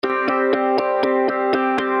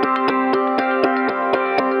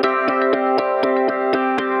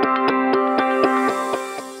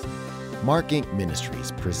Mark Inc.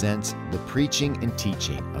 Ministries presents the preaching and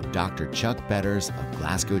teaching of Dr. Chuck Betters of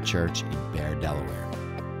Glasgow Church in Bear, Delaware.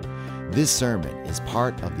 This sermon is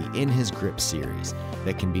part of the In His Grip series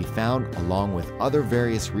that can be found along with other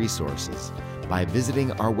various resources by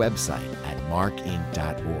visiting our website at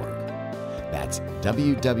markinc.org. That's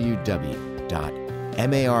www.markinc.org.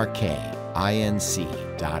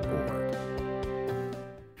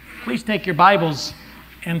 Please take your Bibles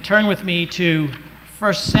and turn with me to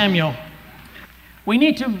 1 Samuel. We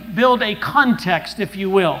need to build a context, if you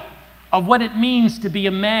will, of what it means to be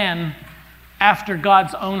a man after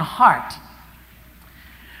God's own heart.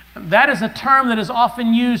 That is a term that is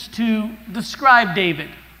often used to describe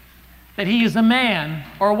David, that he is a man,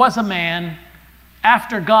 or was a man,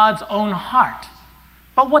 after God's own heart.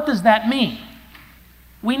 But what does that mean?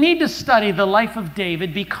 We need to study the life of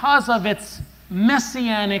David because of its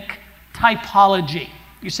messianic typology.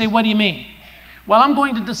 You say, what do you mean? Well, I'm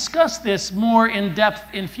going to discuss this more in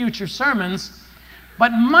depth in future sermons, but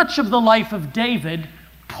much of the life of David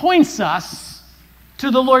points us to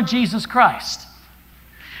the Lord Jesus Christ.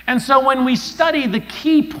 And so when we study the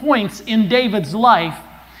key points in David's life,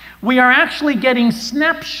 we are actually getting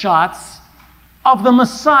snapshots of the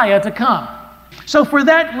Messiah to come. So for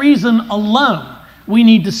that reason alone, we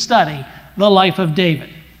need to study the life of David.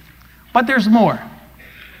 But there's more.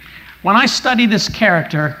 When I study this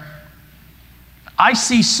character, I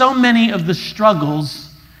see so many of the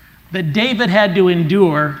struggles that David had to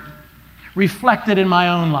endure reflected in my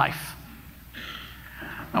own life.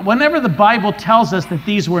 Now, whenever the Bible tells us that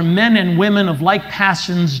these were men and women of like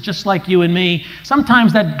passions, just like you and me,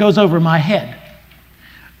 sometimes that goes over my head.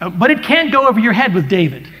 But it can't go over your head with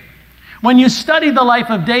David. When you study the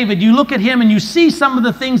life of David, you look at him and you see some of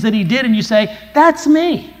the things that he did and you say, that's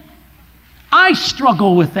me. I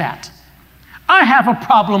struggle with that. I have a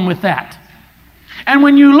problem with that. And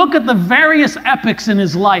when you look at the various epics in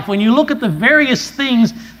his life, when you look at the various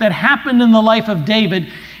things that happened in the life of David,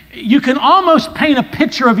 you can almost paint a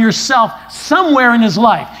picture of yourself somewhere in his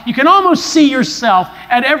life. You can almost see yourself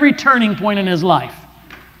at every turning point in his life.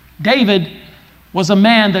 David was a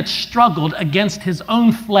man that struggled against his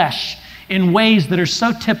own flesh in ways that are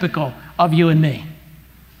so typical of you and me.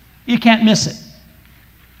 You can't miss it.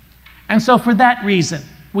 And so for that reason,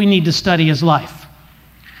 we need to study his life.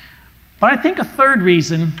 But I think a third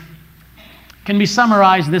reason can be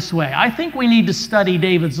summarized this way. I think we need to study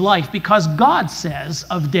David's life because God says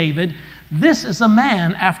of David, this is a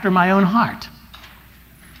man after my own heart.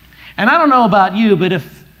 And I don't know about you, but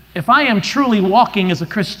if I am truly walking as a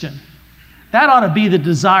Christian, that ought to be the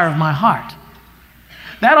desire of my heart.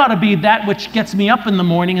 That ought to be that which gets me up in the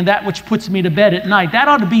morning and that which puts me to bed at night. That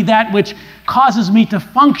ought to be that which causes me to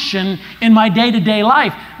function in my day-to-day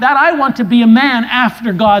life. That I want to be a man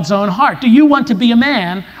after God's own heart. Do you want to be a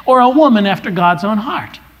man or a woman after God's own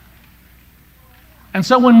heart? And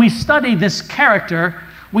so when we study this character,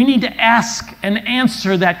 we need to ask and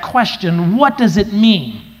answer that question, what does it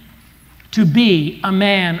mean to be a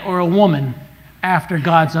man or a woman after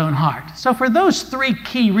God's own heart? So for those three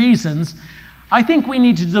key reasons, I think we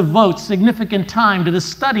need to devote significant time to the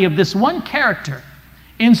study of this one character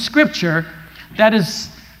in Scripture that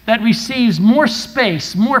receives more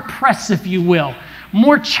space, more press, if you will,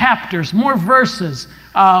 more chapters, more verses,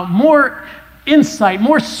 more insight,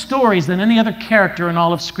 more stories than any other character in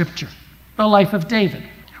all of Scripture, the life of David.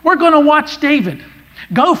 We're going to watch David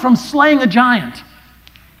go from slaying a giant,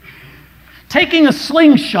 taking a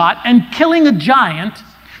slingshot and killing a giant,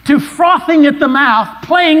 to frothing at the mouth,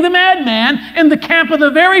 playing the madman in the camp of the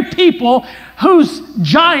very people whose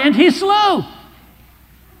giant he slew.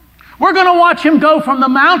 We're going to watch him go from the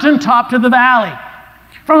mountaintop to the valley,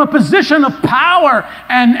 from a position of power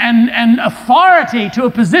and authority to a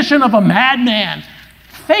position of a madman,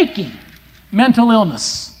 faking mental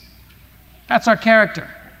illness. That's our character.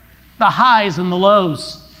 The highs and the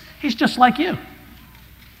lows. He's just like you.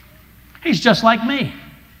 He's just like me.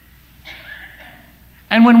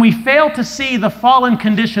 And when we fail to see the fallen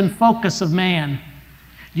condition focus of man,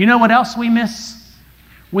 you know what else we miss?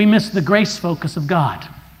 We miss the grace focus of God.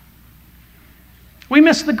 We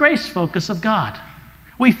miss the grace focus of God.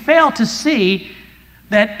 We fail to see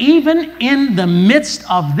that even in the midst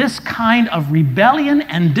of this kind of rebellion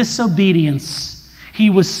and disobedience, he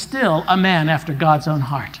was still a man after God's own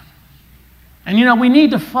heart. And you know, we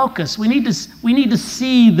need to focus. We need to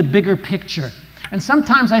see the bigger picture. And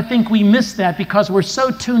sometimes I think we miss that because we're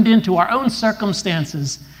so tuned into our own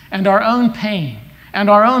circumstances and our own pain and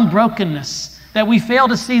our own brokenness that we fail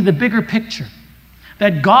to see the bigger picture.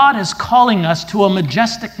 That God is calling us to a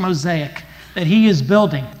majestic mosaic that he is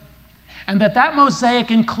building. And that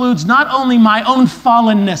mosaic includes not only my own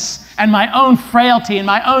fallenness and my own frailty and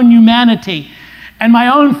my own humanity and my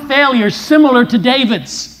own failures similar to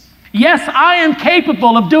David's. Yes, I am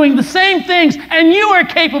capable of doing the same things, and you are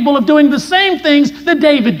capable of doing the same things that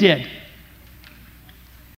David did.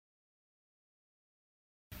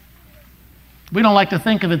 We don't like to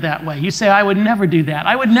think of it that way. You say, I would never do that.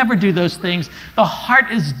 I would never do those things. The heart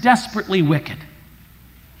is desperately wicked.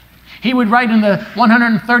 He would write in the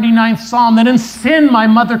 139th Psalm that in sin my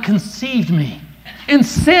mother conceived me. In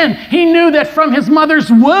sin, he knew that from his mother's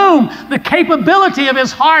womb, the capability of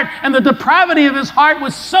his heart and the depravity of his heart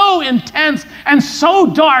was so intense and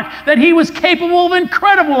so dark that he was capable of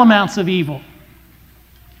incredible amounts of evil.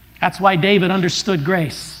 That's why David understood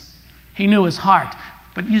grace. He knew his heart.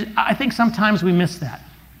 But I think sometimes we miss that.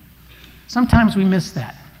 Sometimes we miss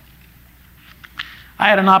that. I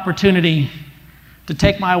had an opportunity to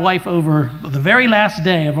take my wife over the very last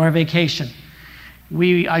day of our vacation.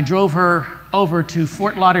 I drove her over to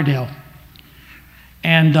Fort Lauderdale,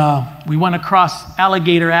 and we went across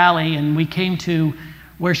Alligator Alley, and we came to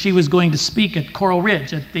where she was going to speak at Coral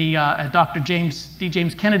Ridge at Dr. D.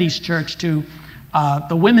 James Kennedy's church to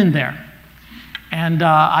the women there. And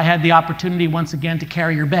I had the opportunity once again to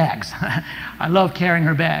carry her bags. I love carrying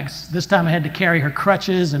her bags. This time I had to carry her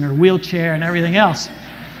crutches and her wheelchair and everything else.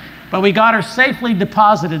 But we got her safely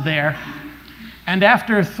deposited there. And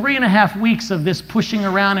after 3.5 weeks of this pushing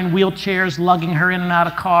around in wheelchairs, lugging her in and out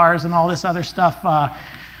of cars and all this other stuff,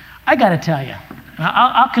 I got to tell you,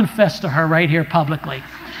 I'll confess to her right here publicly,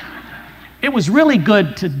 it was really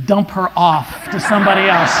good to dump her off to somebody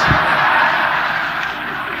else.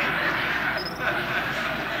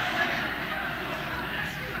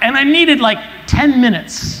 And I needed like 10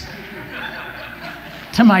 minutes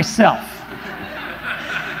to myself.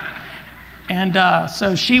 And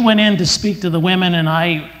so she went in to speak to the women, and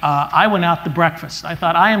I went out to breakfast. I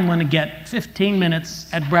thought, I am going to get 15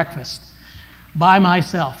 minutes at breakfast by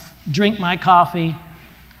myself, drink my coffee.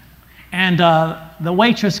 And the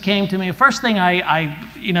waitress came to me. First thing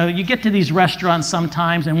you get to these restaurants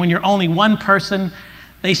sometimes, and when you're only one person,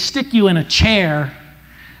 they stick you in a chair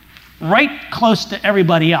right close to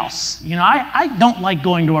everybody else. I don't like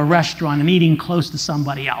going to a restaurant and eating close to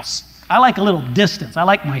somebody else. I like a little distance. I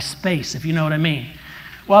like my space, if you know what I mean.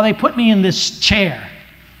 Well, they put me in this chair,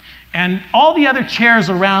 and all the other chairs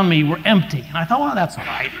around me were empty. And I thought, well, that's all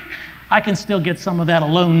right. I can still get some of that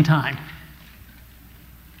alone time.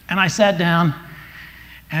 And I sat down,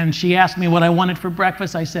 and she asked me what I wanted for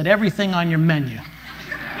breakfast. I said, everything on your menu.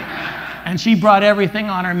 And she brought everything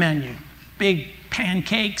on her menu. Big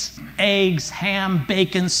pancakes, eggs, ham,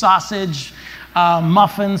 bacon, sausage,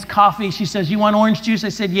 muffins, coffee. She says, you want orange juice? I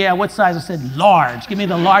said, yeah. What size? I said, large. Give me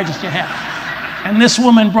the largest you have. And this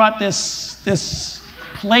woman brought this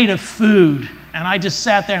plate of food, and I just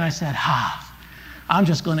sat there and I said, I'm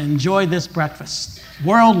just going to enjoy this breakfast.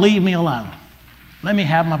 World, leave me alone. Let me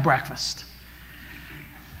have my breakfast.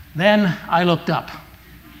 Then I looked up.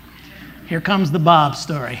 Here comes the Bob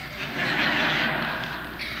story.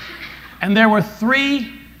 And there were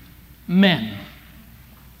 3 men.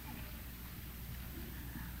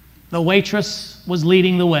 The waitress was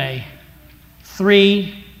leading the way.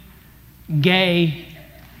 3 gay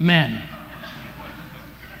men.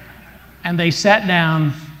 And they sat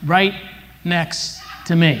down right next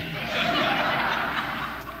to me.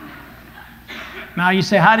 Now you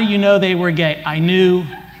say, how do you know they were gay? I knew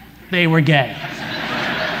they were gay.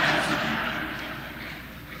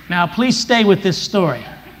 Now please stay with this story.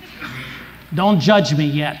 Don't judge me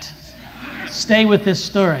yet. Stay with this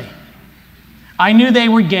story. I knew they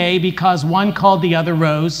were gay because one called the other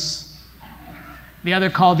Rose, the other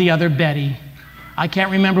called the other Betty. I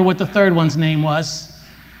can't remember what the third one's name was.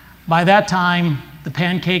 By that time, the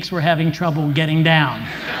pancakes were having trouble getting down.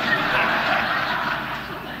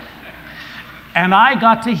 And I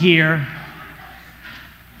got to hear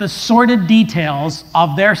the sordid details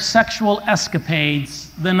of their sexual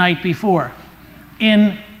escapades the night before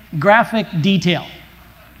in graphic detail.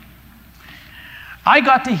 I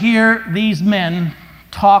got to hear these men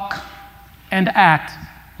talk and act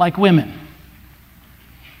like women.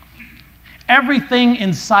 Everything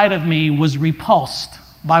inside of me was repulsed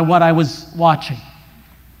by what I was watching.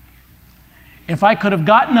 If I could have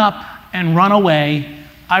gotten up and run away,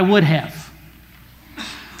 I would have.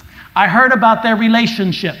 I heard about their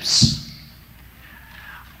relationships.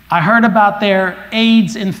 I heard about their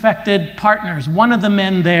AIDS-infected partners. One of the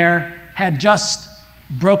men there had just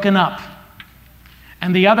broken up,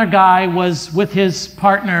 and the other guy was with his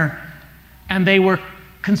partner, and they were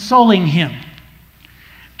consoling him.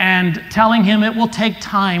 and telling him it will take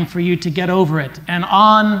time for you to get over it. And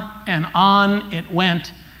on it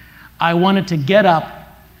went. I wanted to get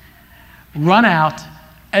up, run out,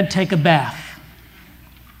 and take a bath.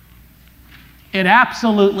 It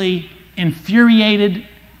absolutely infuriated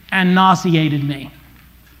and nauseated me.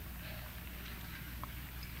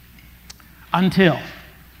 Until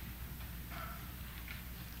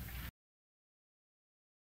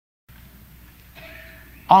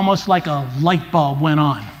almost like a light bulb went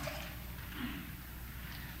on.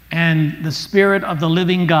 And the Spirit of the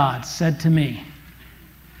living God said to me,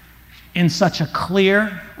 in such a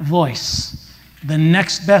clear voice, the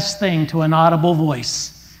next best thing to an audible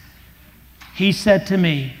voice, he said to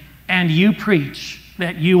me, and you preach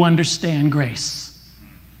that you understand grace.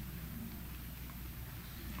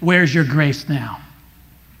 Where's your grace now?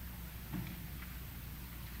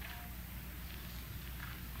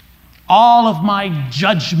 All of my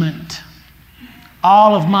judgment,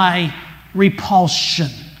 all of my repulsion,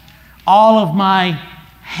 all of my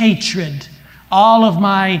hatred, all of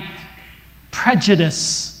my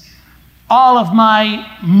prejudice, all of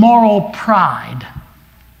my moral pride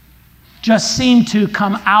just seemed to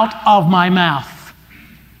come out of my mouth.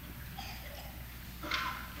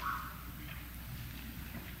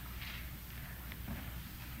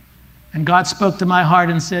 And God spoke to my heart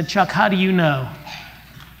and said, Chuck, how do you know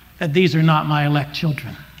that these are not my elect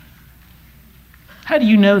children? How do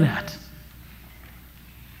you know that?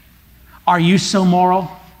 Are you so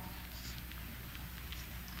moral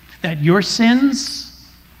that your sins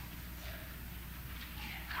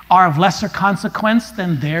are of lesser consequence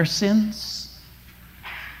than their sins?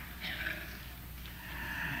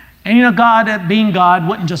 And you know, God, being God,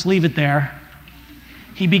 wouldn't just leave it there.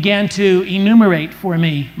 He began to enumerate for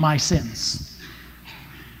me my sins,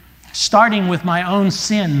 starting with my own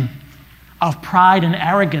sin of pride and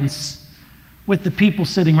arrogance with the people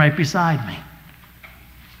sitting right beside me.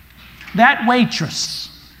 That waitress,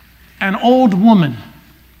 an old woman,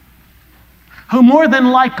 who more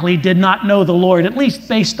than likely did not know the Lord, at least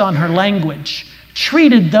based on her language,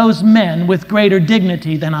 treated those men with greater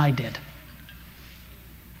dignity than I did,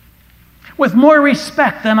 with more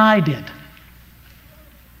respect than I did.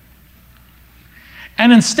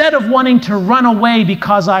 And instead of wanting to run away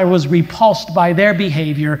because I was repulsed by their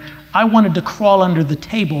behavior, I wanted to crawl under the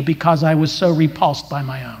table because I was so repulsed by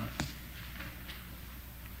my own.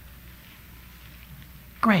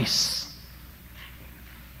 Grace.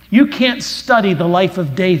 You can't study the life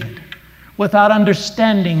of David without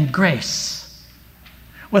understanding grace,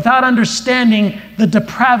 without understanding the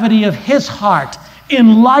depravity of his heart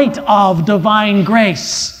in light of divine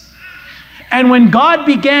grace. And when God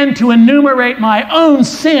began to enumerate my own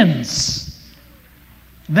sins,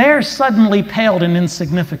 they're suddenly paled in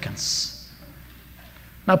insignificance.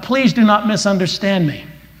 Now, please do not misunderstand me.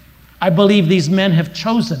 I believe these men have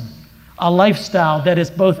chosen a lifestyle that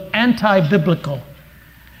is both anti-biblical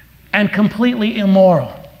and completely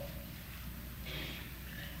immoral.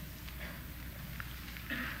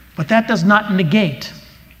 But that does not negate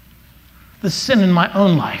the sin in my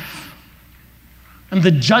own life and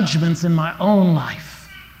the judgments in my own life,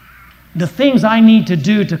 the things I need to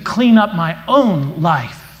do to clean up my own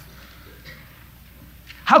life.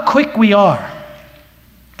 How quick we are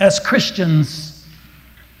as Christians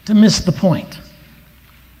to miss the point.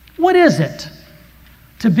 What is it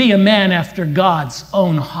to be a man after God's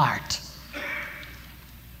own heart?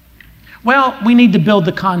 Well, we need to build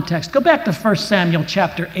the context. Go back to 1 Samuel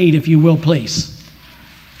chapter 8, if you will, please.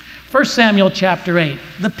 1 Samuel chapter 8.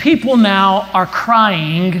 The people now are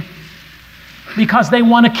crying because they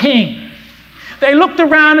want a king. They looked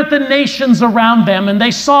around at the nations around them and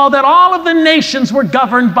they saw that all of the nations were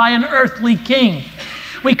governed by an earthly king.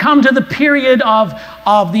 We come to the period of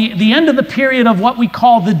the end of the period of what we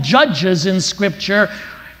call the Judges in Scripture,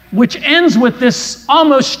 which ends with this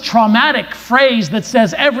almost traumatic phrase that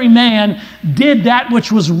says every man did that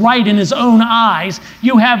which was right in his own eyes.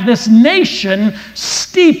 You have this nation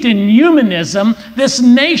steeped in humanism, this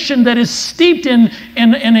nation that is steeped in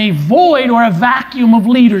a void or a vacuum of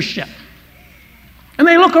leadership. And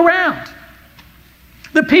they look around.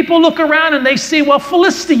 The people look around and they see, well,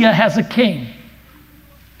 Philistia has a king.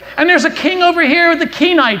 And there's a king over here with the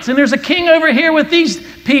Kenites, and there's a king over here with these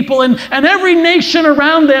people, and every nation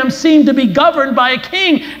around them seemed to be governed by a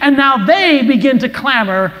king, and now they begin to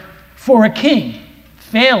clamor for a king,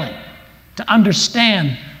 failing to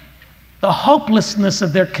understand the hopelessness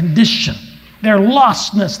of their condition, their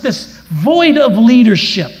lostness, this void of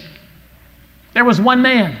leadership. There was one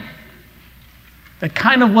man that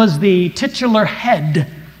kind of was the titular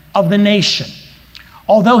head of the nation.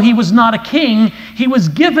 Although he was not a king, he was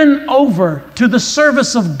given over to the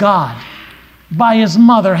service of God by his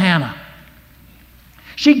mother, Hannah.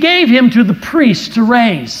 She gave him to the priest to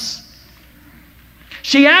raise.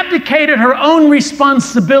 She abdicated her own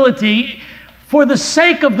responsibility for the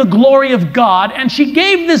sake of the glory of God, and she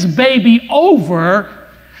gave this baby over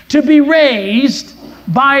to be raised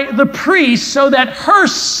by the priest so that her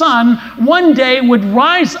son one day would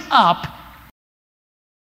rise up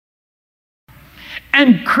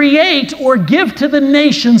and create or give to the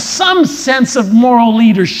nation some sense of moral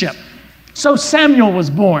leadership. So Samuel was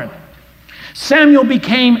born. Samuel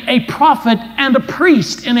became a prophet and a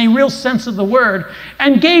priest in a real sense of the word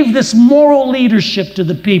and gave this moral leadership to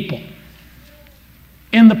the people.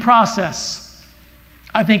 In the process,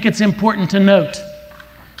 I think it's important to note,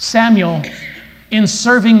 Samuel, in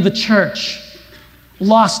serving the church,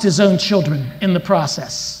 lost his own children in the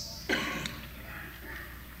process.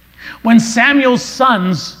 When Samuel's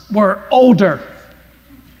sons were older,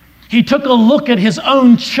 he took a look at his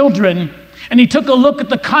own children, and he took a look at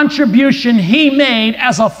the contribution he made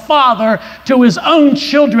as a father to his own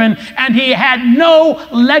children, and he had no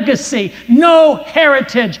legacy, no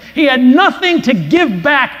heritage. He had nothing to give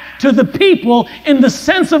back to the people in the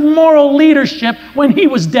sense of moral leadership when he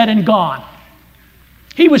was dead and gone.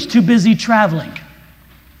 He was too busy traveling.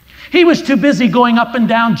 He was too busy going up and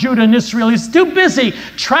down Judah and Israel. He was too busy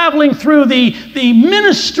traveling through the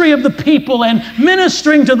ministry of the people and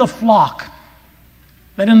ministering to the flock,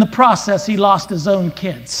 that in the process he lost his own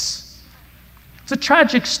kids. It's a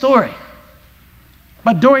tragic story.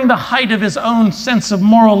 But during the height of his own sense of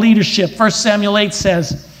moral leadership, 1 Samuel 8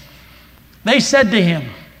 says, they said to him,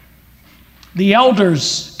 the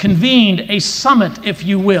elders convened a summit, if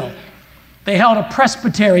you will. They held a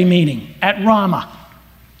presbytery meeting at Ramah.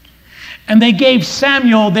 And they gave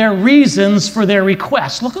Samuel their reasons for their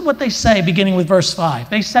request. Look at what they say, beginning with verse 5.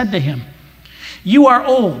 They said to him, you are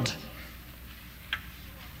old,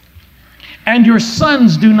 and your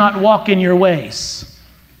sons do not walk in your ways.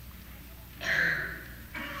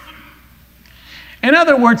 In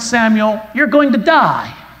other words, Samuel, you're going to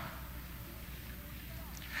die.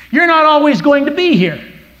 You're not always going to be here.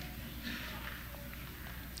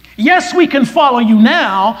 Yes, we can follow you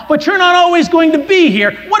now, but you're not always going to be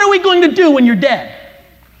here. What are we going to do when you're dead?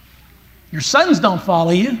 Your sons don't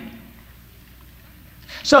follow you.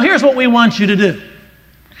 So here's what we want you to do.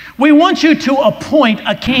 We want you to appoint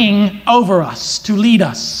a king over us to lead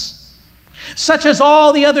us, such as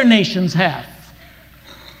all the other nations have.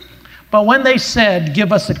 But when they said,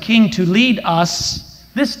 give us a king to lead us,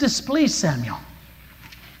 this displeased Samuel.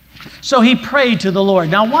 So he prayed to the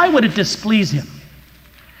Lord. Now, why would it displease him?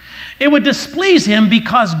 It would displease him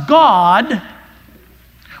because God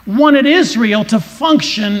wanted Israel to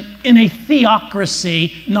function in a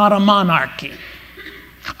theocracy, not a monarchy.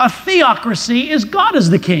 A theocracy is God is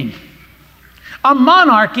the king. A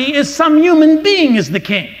monarchy is some human being is the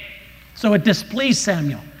king. So it displeased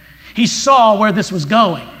Samuel. He saw where this was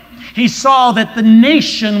going. He saw that the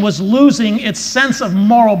nation was losing its sense of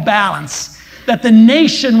moral balance, that the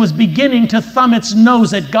nation was beginning to thumb its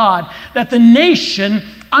nose at God, that the nation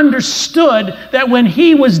understood that when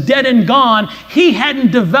he was dead and gone, he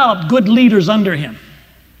hadn't developed good leaders under him,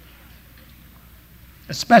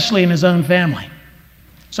 especially in his own family.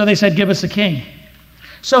 So they said, give us a king.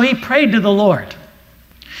 So he prayed to the Lord,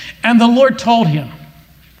 and the Lord told him,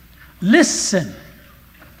 listen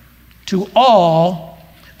to all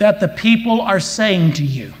that the people are saying to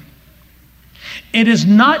you. It is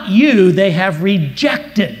not you they have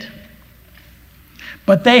rejected,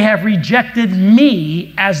 but they have rejected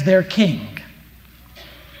me as their king.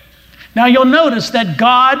 Now you'll notice that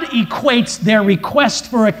God equates their request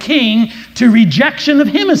for a king to rejection of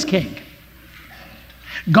him as king.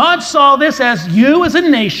 God saw this as you as a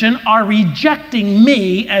nation are rejecting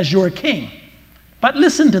me as your king. But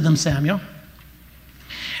listen to them, Samuel.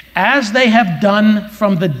 As they have done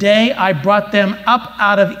from the day I brought them up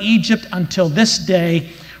out of Egypt until this day,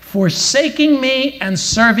 forsaking me and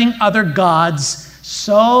serving other gods,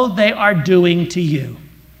 so they are doing to you.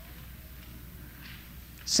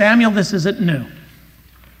 Samuel, this isn't new.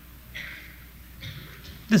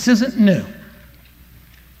 This isn't new.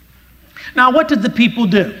 Now, what did the people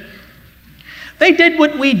do? They did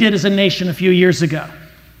what we did as a nation a few years ago.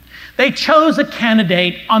 They chose a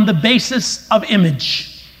candidate on the basis of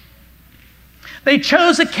image. They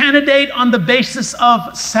chose a candidate on the basis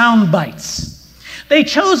of sound bites. They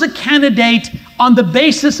chose a candidate on the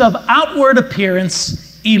basis of outward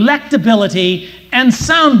appearance, electability, and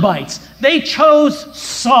sound bites. They chose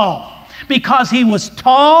Saul because he was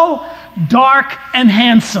tall, dark, and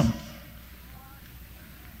handsome.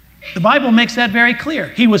 The Bible makes that very clear.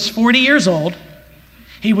 He was 40 years old.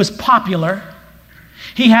 He was popular.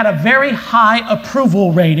 He had a very high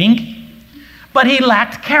approval rating, but he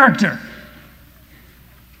lacked character.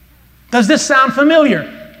 Does this sound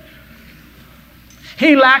familiar?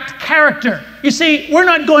 He lacked character. You see, we're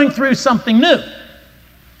not going through something new.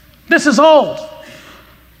 This is old.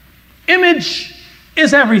 Image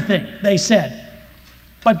is everything, they said.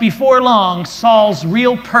 But before long, Saul's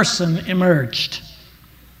real person emerged.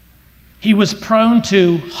 He was prone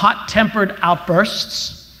to hot-tempered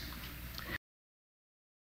outbursts,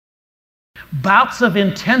 bouts of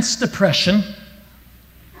intense depression,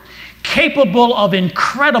 capable of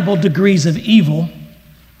incredible degrees of evil.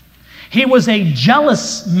 He was a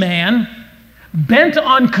jealous man, bent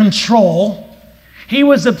on control. He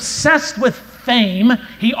was obsessed with fame.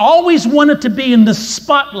 He always wanted to be in the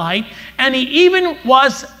spotlight, and he even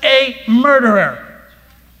was a murderer.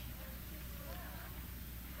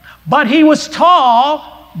 But he was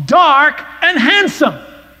tall, dark, and handsome.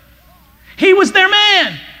 He was their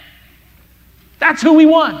man. That's who we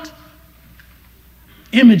want.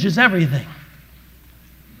 Image is everything.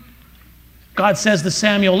 God says to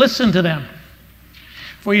Samuel, listen to them.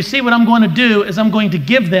 For you see, what I'm going to do is I'm going to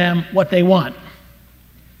give them what they want.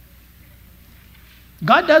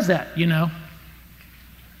 God does that, you know.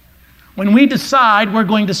 When we decide we're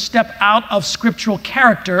going to step out of scriptural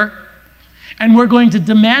character and we're going to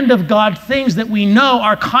demand of God things that we know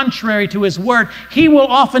are contrary to His Word, He will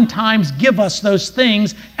oftentimes give us those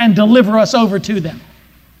things and deliver us over to them.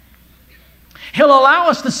 He'll allow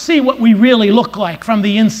us to see what we really look like from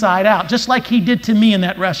the inside out, just like He did to me in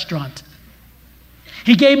that restaurant.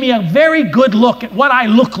 He gave me a very good look at what I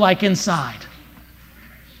look like inside.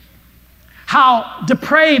 How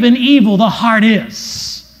depraved and evil the heart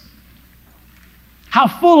is. How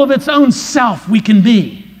full of its own self we can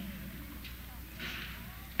be.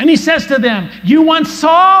 And He says to them, you want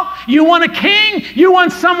Saul? You want a king? You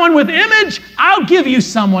want someone with image? I'll give you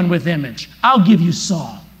someone with image. I'll give you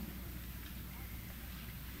Saul.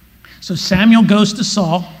 So Samuel goes to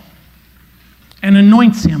Saul and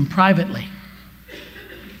anoints him privately.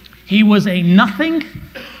 He was a nothing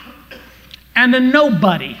and a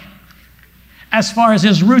nobody as far as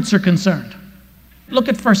his roots are concerned. Look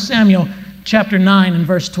at 1 Samuel chapter 9 and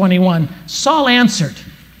verse 21. Saul answered,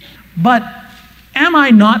 but am I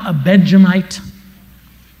not a Benjamite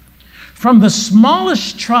from the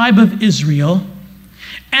smallest tribe of Israel?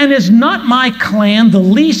 And is not my clan the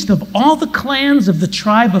least of all the clans of the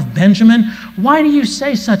tribe of Benjamin? Why do you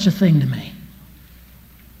say such a thing to me?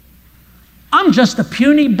 I'm just a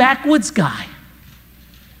puny backwoods guy.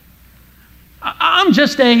 I'm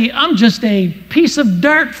just a piece of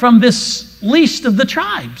dirt from this least of the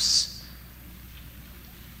tribes.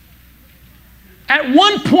 At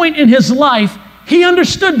one point in his life, he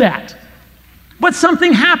understood that. But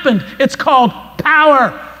something happened. It's called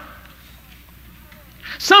power.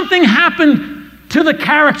 Something happened to the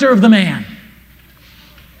character of the man.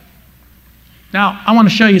 Now, I want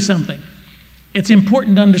to show you something. It's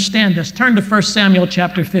important to understand this. Turn to 1 Samuel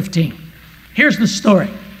chapter 15. Here's the story.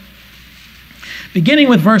 Beginning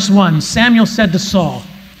with verse 1, Samuel said to Saul,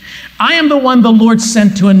 I am the one the Lord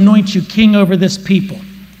sent to anoint you king over this people,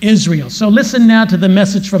 Israel. So listen now to the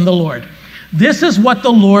message from the Lord. This is what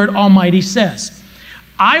the Lord Almighty says.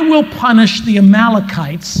 I will punish the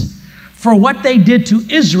Amalekites for what they did to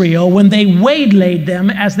Israel when they waylaid them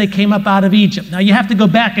as they came up out of Egypt. Now you have to go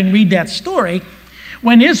back and read that story.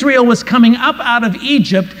 When Israel was coming up out of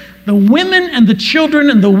Egypt, the women and the children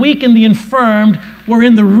and the weak and the infirmed were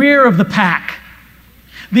in the rear of the pack.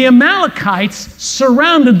 The Amalekites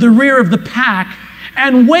surrounded the rear of the pack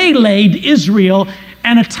and waylaid Israel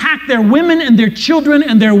and attacked their women and their children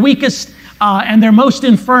and their weakest and their most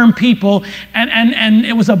infirm people. And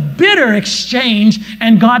it was a bitter exchange.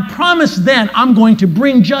 And God promised then, I'm going to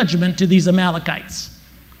bring judgment to these Amalekites.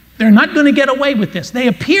 They're not going to get away with this. They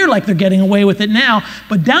appear like they're getting away with it now.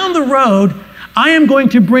 But down the road, I am going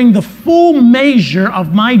to bring the full measure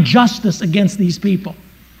of my justice against these people.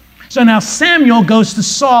 So now Samuel goes to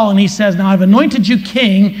Saul and he says, now I've anointed you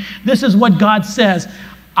king. This is what God says.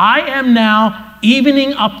 I am now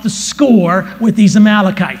evening up the score with these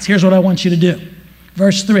Amalekites. Here's what I want you to do.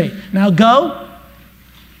 Verse 3. Now go,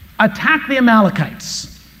 attack the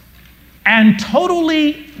Amalekites, and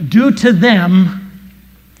totally do to them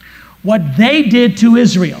what they did to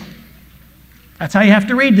Israel. That's how you have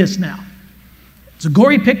to read this now. It's a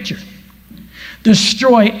gory picture.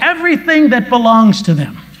 Destroy everything that belongs to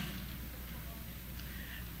them.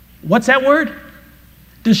 What's that word?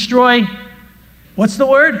 Destroy, what's the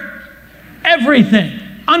word? Everything.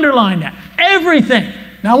 Underline that. Everything.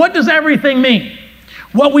 Now, what does everything mean?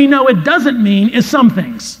 What we know it doesn't mean is some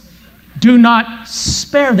things. Do not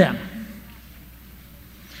spare them.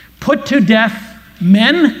 Put to death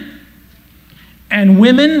men and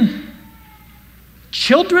women,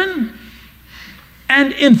 children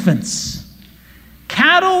and infants,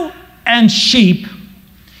 cattle and sheep,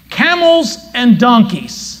 camels and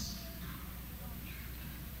donkeys.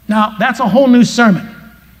 Now, that's a whole new sermon.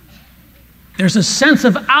 There's a sense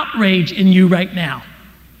of outrage in you right now,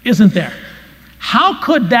 isn't there? How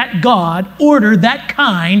could that God order that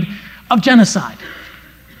kind of genocide?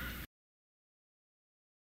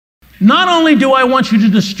 Not only do I want you to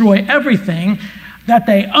destroy everything that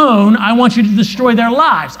they own, I want you to destroy their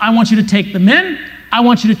lives. I want you to take the men, I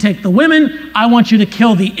want you to take the women, I want you to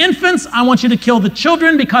kill the infants, I want you to kill the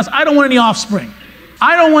children, because I don't want any offspring.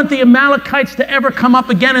 I don't want the Amalekites to ever come up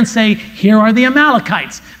again and say, here are the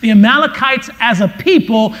Amalekites. The Amalekites as a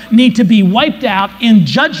people need to be wiped out in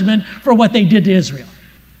judgment for what they did to Israel.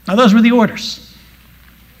 Now those were the orders.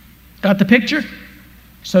 Got the picture?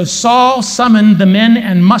 So Saul summoned the men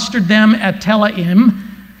and mustered them at Telaim,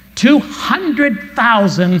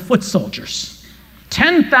 200,000 foot soldiers,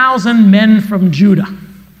 10,000 men from Judah.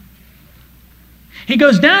 He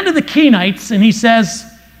goes down to the Kenites and he says,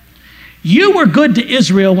 you were good to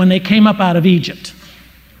Israel when they came up out of Egypt.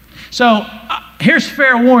 So here's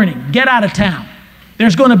fair warning, get out of town.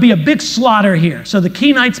 There's going to be a big slaughter here. So the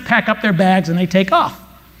Kenites pack up their bags and they take off.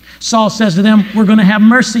 Saul says to them, we're going to have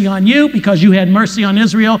mercy on you because you had mercy on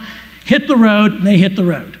Israel. Hit the road, and they hit the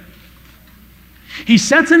road. He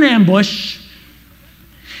sets an ambush.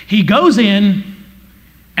 He goes in,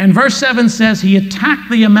 and verse 7 says he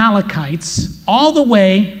attacked the Amalekites all the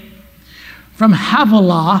way from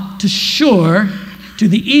Havilah to Shur to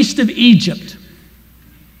the east of Egypt.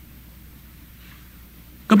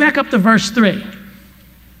 Go back up to verse 3.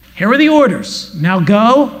 Here are the orders. Now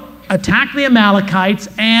go, attack the Amalekites,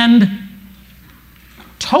 and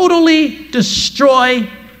totally destroy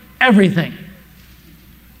everything.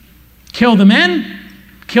 Kill the men,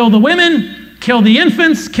 kill the women, kill the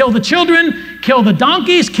infants, kill the children, kill the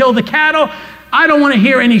donkeys, kill the cattle. I don't want to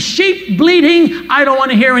hear any sheep bleating. I don't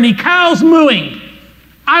want to hear any cows mooing.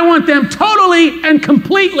 I want them totally and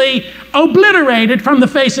completely obliterated from the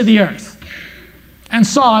face of the earth. And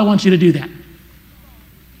Saul, I want you to do that.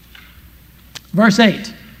 Verse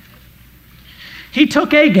 8. He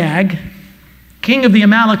took Agag, king of the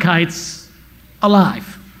Amalekites,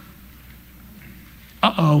 alive.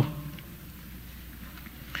 Uh-oh.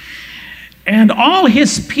 And all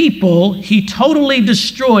his people he totally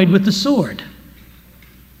destroyed with the sword.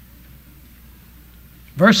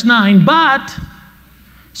 Verse 9, but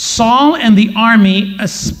Saul and the army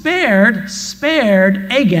spared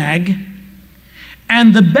Agag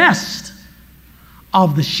and the best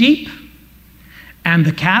of the sheep and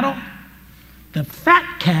the cattle, the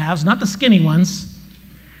fat calves, not the skinny ones,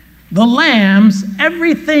 the lambs,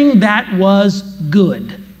 everything that was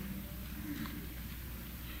good.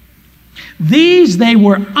 These they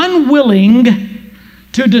were unwilling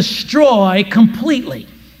to destroy completely.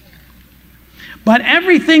 But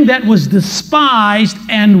everything that was despised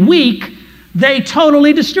and weak, they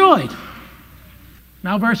totally destroyed.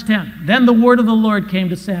 Now verse 10, then the word of the Lord came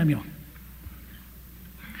to Samuel.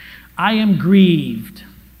 I am grieved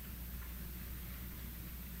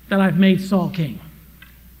that I've made Saul king.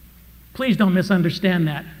 Please don't misunderstand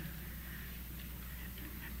that.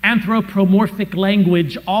 Anthropomorphic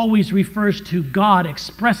language always refers to God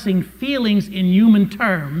expressing feelings in human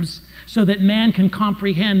terms so that man can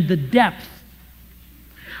comprehend the depth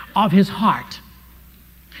of his heart.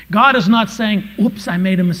 God is not saying, oops, I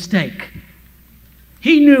made a mistake.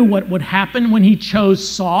 He knew what would happen when he chose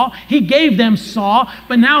Saul. He gave them Saul,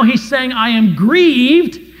 but now he's saying, I am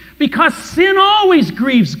grieved because sin always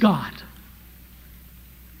grieves God.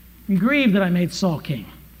 I'm grieved that I made Saul king.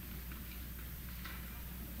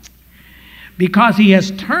 Because he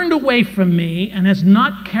has turned away from me and has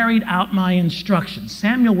not carried out my instructions.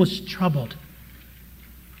 Samuel was troubled.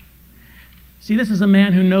 See, this is a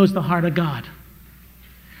man who knows the heart of God.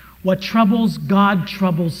 What troubles God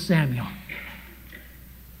troubles Samuel.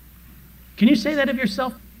 Can you say that of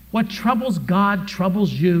yourself? What troubles God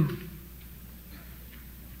troubles you.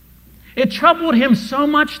 It troubled him so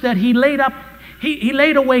much that he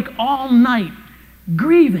laid awake all night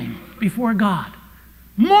grieving before God,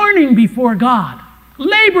 mourning before God,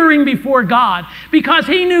 laboring before God, because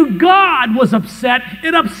he knew God was upset.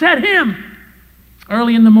 It upset him.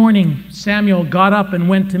 Early in the morning, Samuel got up and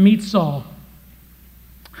went to meet Saul.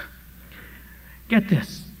 Get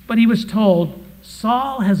this, but he was told,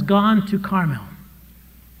 Saul has gone to Carmel.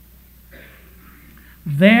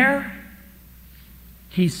 There,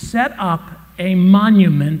 he set up a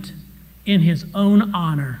monument in his own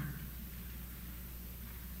honor,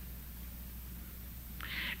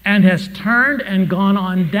 and has turned and gone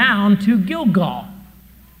on down to Gilgal.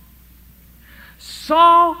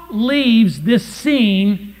 Saul leaves this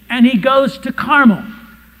scene and he goes to Carmel.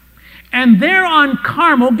 And there on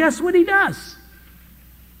Carmel, guess what he does?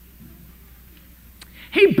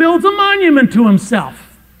 He builds a monument to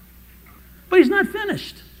himself. But he's not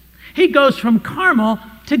finished. He goes from Carmel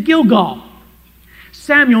to Gilgal.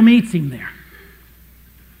 Samuel meets him there.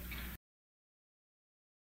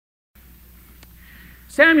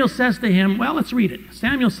 Samuel says to him, well, let's read it.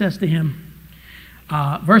 Samuel says to him,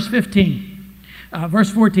 verse 14,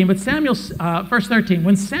 verse 13.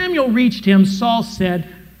 When Samuel reached him, Saul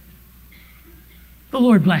said, "The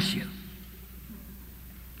Lord bless you."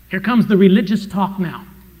 Here comes the religious talk now.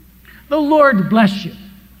 The Lord bless you.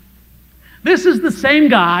 This is the same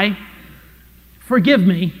guy, forgive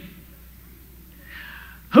me,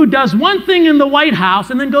 who does one thing in the White House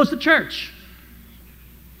and then goes to church.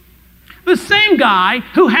 The same guy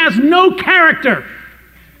who has no character,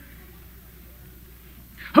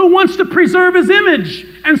 who wants to preserve his image.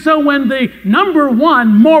 And so when the number one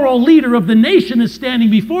moral leader of the nation is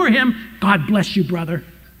standing before him, "God bless you, brother.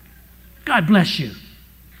 God bless you."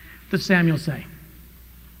 Does Samuel say?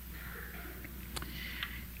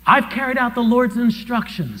 I've carried out the Lord's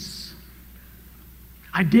instructions.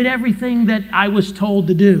 I did everything that I was told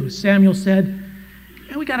to do. Samuel said,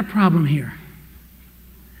 we got a problem here.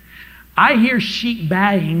 I hear sheep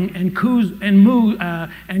baying and cows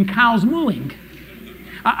mooing.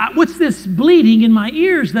 What's this bleating in my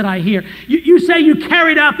ears that I hear? You say you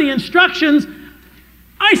carried out the instructions.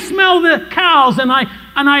 I smell the cows and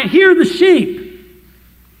I hear the sheep.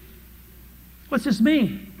 What's this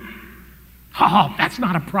mean? Oh, that's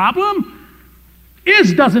not a problem.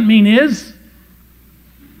 Is doesn't mean is.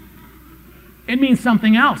 It means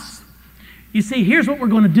something else. You see, here's what we're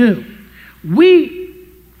going to do. We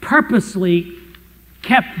purposely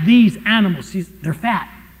kept these animals. They're fat.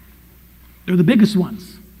 They're the biggest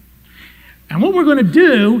ones. And what we're going to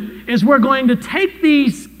do is we're going to take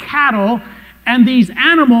these cattle and these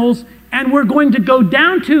animals and we're going to go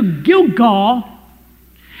down to Gilgal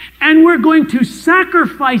and we're going to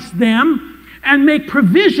sacrifice them and make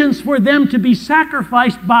provisions for them to be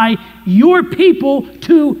sacrificed by your people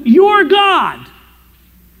to your God.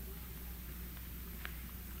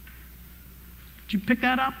 Did you pick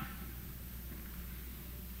that up?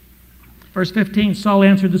 Verse 15, Saul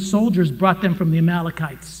answered, the soldiers brought them from the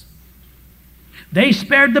Amalekites. They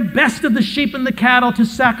spared the best of the sheep and the cattle to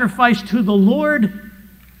sacrifice to the Lord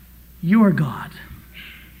your God.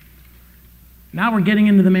 Now we're getting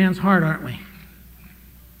into the man's heart, aren't we?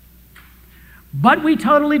 But we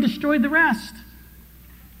totally destroyed the rest.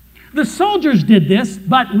 The soldiers did this,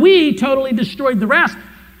 but we totally destroyed the rest.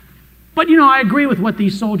 But I agree with what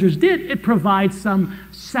these soldiers did. It provides some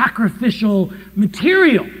sacrificial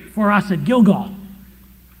material for us at Gilgal.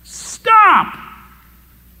 Stop!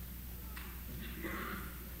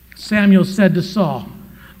 Samuel said to Saul,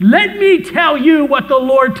 let me tell you what the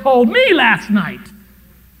Lord told me last night.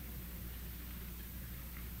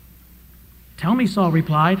 Tell me, Saul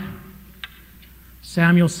replied.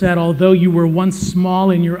 Samuel said, although you were once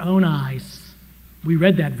small in your own eyes, we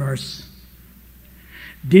read that verse,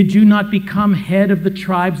 did you not become head of the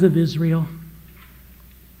tribes of Israel?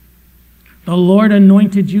 The Lord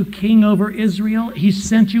anointed you king over Israel. He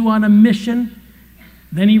sent you on a mission.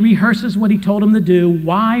 Then he rehearses what he told him to do.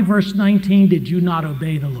 Why, verse 19, did you not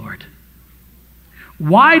obey the Lord?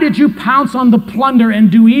 Why did you pounce on the plunder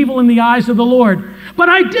and do evil in the eyes of the Lord? But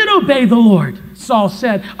I did obey the Lord, Saul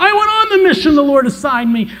said. I went on the mission the Lord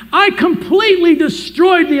assigned me. I completely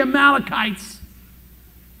destroyed the Amalekites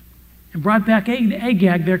and brought back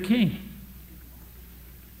Agag, their king.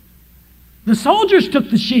 The soldiers took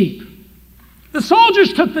the sheep. The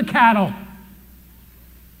soldiers took the cattle.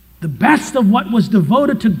 The best of what was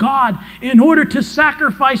devoted to God in order to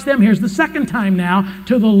sacrifice them, here's the second time now,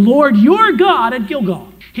 to the Lord your God at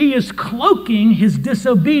Gilgal. He is cloaking his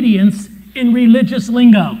disobedience in religious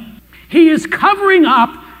lingo. He is covering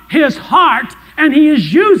up his heart and he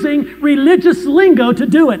is using religious lingo to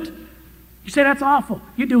do it. You say, that's awful.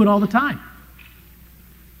 You do it all the time.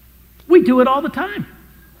 We do it all the time.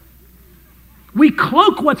 We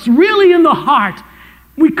cloak what's really in the heart.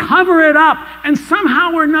 We cover it up and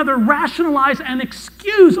somehow or another rationalize and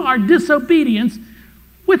excuse our disobedience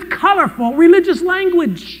with colorful religious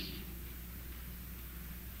language.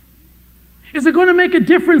 Is it going to make a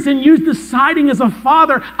difference in you deciding as a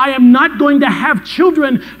father, I am not going to have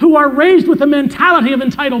children who are raised with a mentality of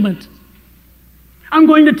entitlement? I'm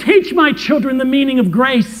going to teach my children the meaning of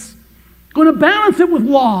grace. I'm going to balance it with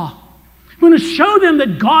law. I'm going to show them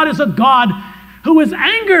that God is a God who is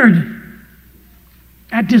angered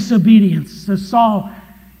at disobedience. So Saul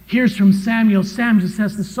hears from Samuel. Samuel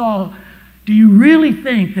says to Saul, do you really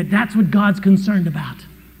think that that's what God's concerned about?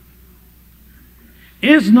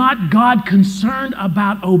 Is not God concerned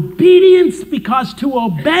about obedience? Because to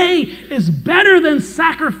obey is better than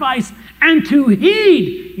sacrifice, and to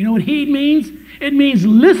heed, you know what heed means? It means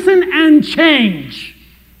listen and change,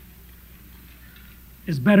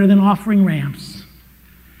 is better than offering rams.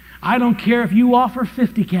 I don't care if you offer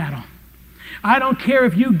 50 cattle. I don't care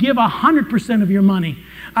if you give 100% of your money.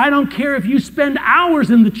 I don't care if you spend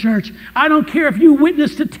hours in the church. I don't care if you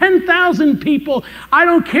witness to 10,000 people. I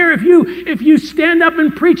don't care if you stand up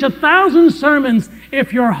and preach 1,000 sermons.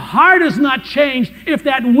 If your heart is not changed, if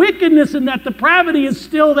that wickedness and that depravity is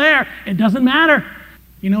still there, it doesn't matter.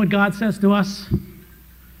 You know what God says to us?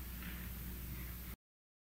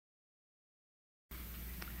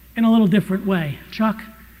 In a little different way. Chuck,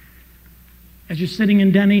 as you're sitting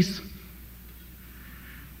in Denny's,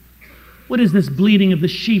 what is this bleating of the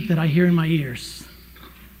sheep that I hear in my ears?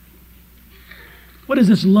 What is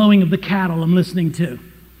this lowing of the cattle I'm listening to?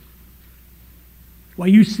 While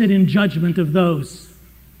you sit in judgment of those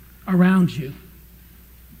around you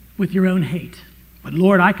with your own hate. But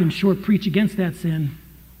Lord, I can sure preach against that sin.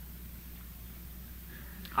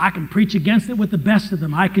 I can preach against it with the best of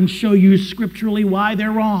them. I can show you scripturally why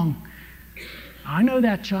they're wrong. I know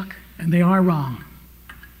that, Chuck, and they are wrong.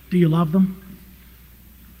 Do you love them?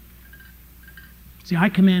 See, I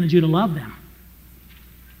commanded you to love them.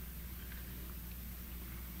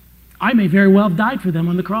 I may very well have died for them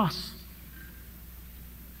on the cross.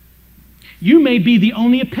 You may be the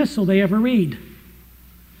only epistle they ever read.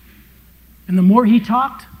 And the more he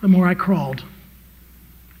talked, the more I crawled.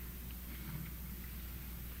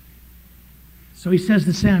 So he says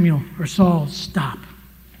to Samuel, or Saul, stop.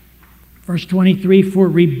 Verse 23, for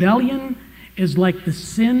rebellion is like the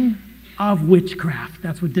sin of witchcraft.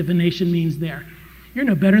 That's what divination means there. You're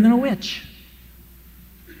no better than a witch.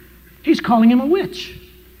 He's calling him a witch.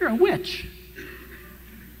 You're a witch.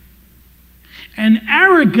 And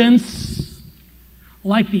arrogance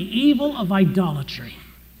like the evil of idolatry.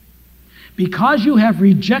 Because you have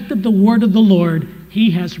rejected the word of the Lord,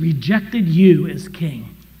 he has rejected you as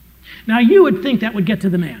king. Now you would think that would get to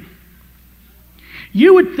the man.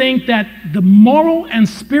 You would think that the moral and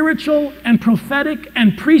spiritual and prophetic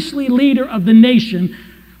and priestly leader of the nation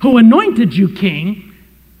who anointed you king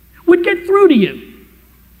would get through to you.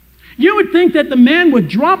 You would think that the man would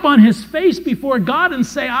drop on his face before God and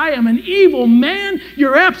say, I am an evil man.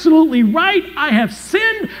 You're absolutely right. I have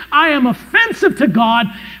sinned. I am offensive to God.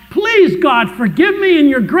 Please, God, forgive me in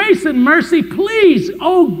your grace and mercy. Please,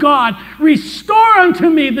 oh God, restore unto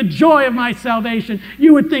me the joy of my salvation.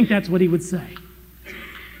 You would think that's what he would say.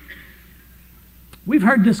 We've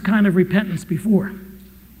heard this kind of repentance before.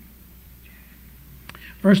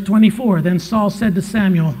 Verse 24, then Saul said to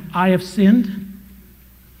Samuel, I have sinned.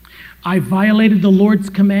 I violated the Lord's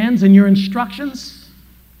commands and your instructions.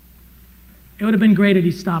 It would have been great if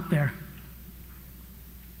he stopped there.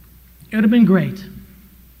 It would have been great.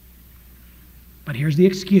 But here's the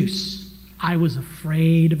excuse. I was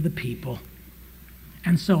afraid of the people,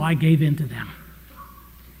 and so I gave in to them.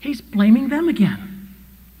 He's blaming them again.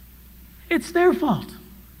 It's their fault.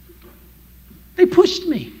 They pushed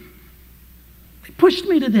me. They pushed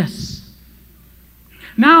me to this.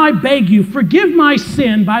 Now I beg you, forgive my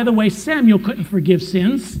sin. By the way, Samuel couldn't forgive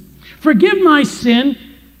sins. Forgive my sin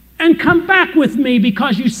and come back with me,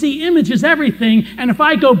 because you see, image is everything, and if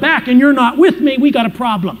I go back and you're not with me, we got a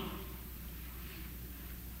problem.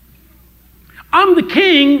 I'm the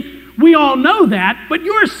king, we all know that, but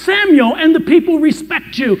you're Samuel and the people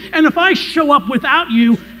respect you. And if I show up without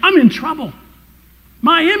you, I'm in trouble.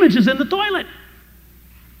 My image is in the toilet.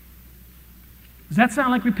 Does that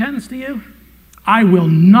sound like repentance to you? I will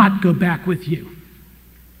not go back with you.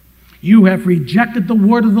 You have rejected the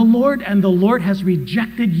word of the Lord, and the Lord has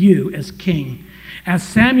rejected you as king. As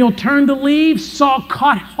Samuel turned to leave, Saul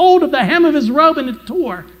caught hold of the hem of his robe and it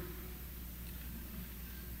tore.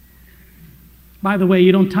 By the way,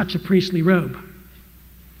 you don't touch a priestly robe.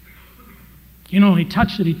 You know, he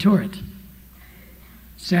touched it, he tore it.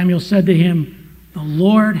 Samuel said to him, the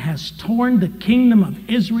Lord has torn the kingdom of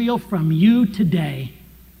Israel from you today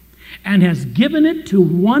and has given it to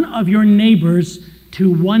one of your neighbors,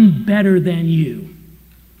 to one better than you.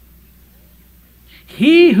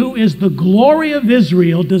 He who is the glory of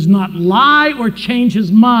Israel does not lie or change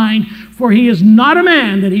his mind, for he is not a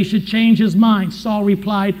man that he should change his mind. Saul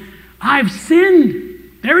replied, I've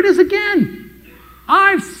sinned. There it is again.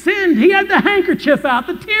 I've sinned. He had the handkerchief out.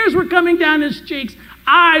 The tears were coming down his cheeks.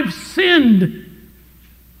 I've sinned.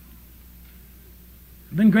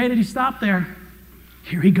 Then great did he stop there.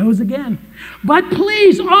 Here he goes again. But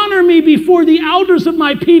please honor me before the elders of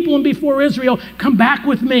my people and before Israel. Come back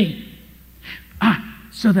with me,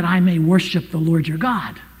 so that I may worship the Lord your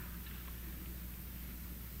God.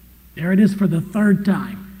 There it is for the third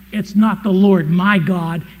time. It's not the Lord my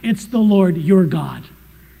God. It's the Lord your God.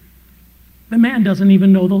 The man doesn't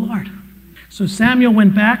even know the Lord. So Samuel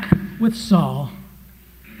went back with Saul,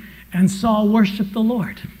 and Saul worshiped the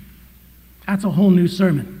Lord. That's a whole new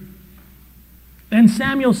sermon. Then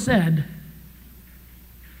Samuel said,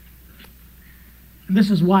 and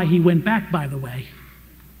this is why he went back, by the way.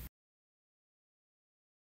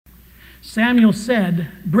 Samuel said,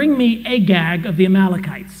 bring me Agag of the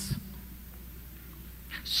Amalekites.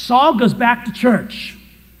 Saul goes back to church.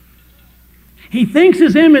 He thinks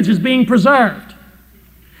his image is being preserved.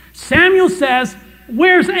 Samuel says,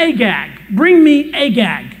 where's Agag? Bring me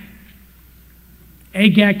Agag.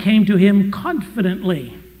 Agag came to him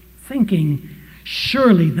confidently, thinking,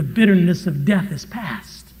 surely the bitterness of death is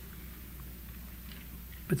past.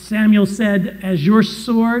 But Samuel said, as your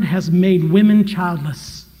sword has made women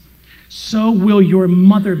childless, so will your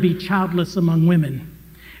mother be childless among women.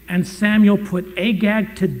 And Samuel put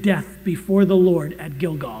Agag to death before the Lord at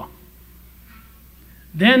Gilgal.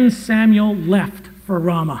 Then Samuel left for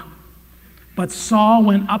Ramah, but Saul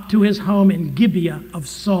went up to his home in Gibeah of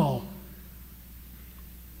Saul.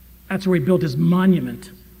 That's where he built his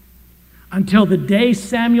monument. Until the day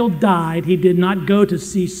Samuel died, he did not go to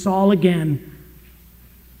see Saul again.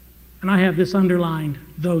 And I have this underlined,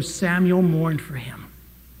 though Samuel mourned for him.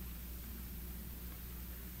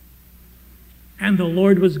 And the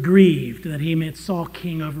Lord was grieved that he made Saul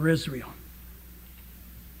king over Israel.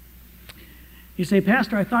 You say,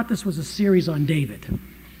 Pastor, I thought this was a series on David.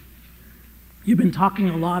 You've been talking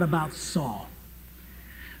a lot about Saul.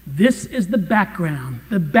 This is the background,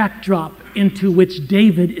 the backdrop into which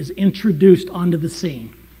David is introduced onto the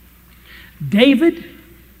scene. David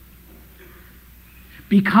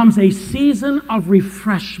becomes a season of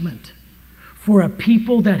refreshment for a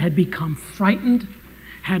people that had become frightened,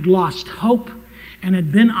 had lost hope, and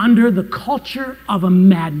had been under the culture of a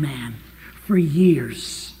madman for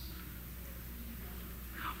years.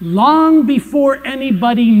 Long before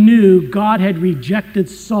anybody knew God had rejected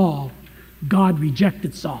Saul, God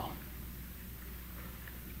rejected Saul.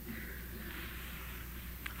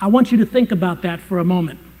 I want you to think about that for a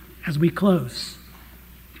moment as we close.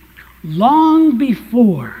 Long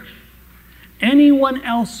before anyone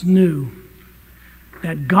else knew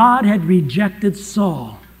that God had rejected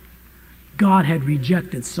Saul, God had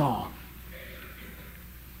rejected Saul.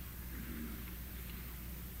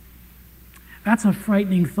 That's a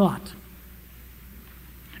frightening thought.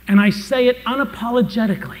 And I say it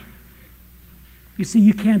unapologetically. You see,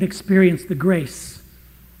 you can't experience the grace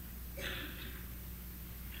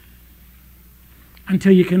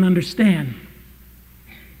until you can understand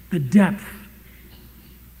the depth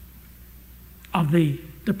of the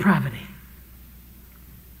depravity.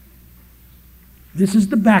 This is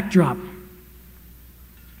the backdrop,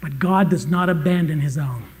 but God does not abandon his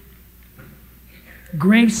own.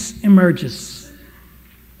 Grace emerges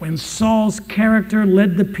when Saul's character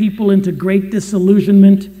led the people into great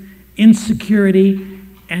disillusionment, insecurity,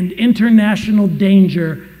 and international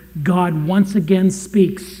danger. God once again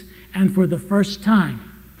speaks, and for the first time,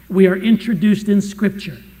 we are introduced in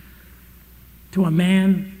Scripture to a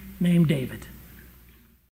man named David.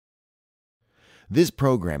 This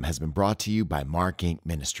program has been brought to you by Mark Inc.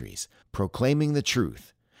 Ministries, proclaiming the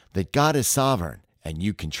truth that God is sovereign and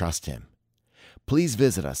you can trust him. Please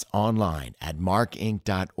visit us online at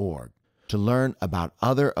markinc.org to learn about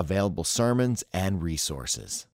other available sermons and resources.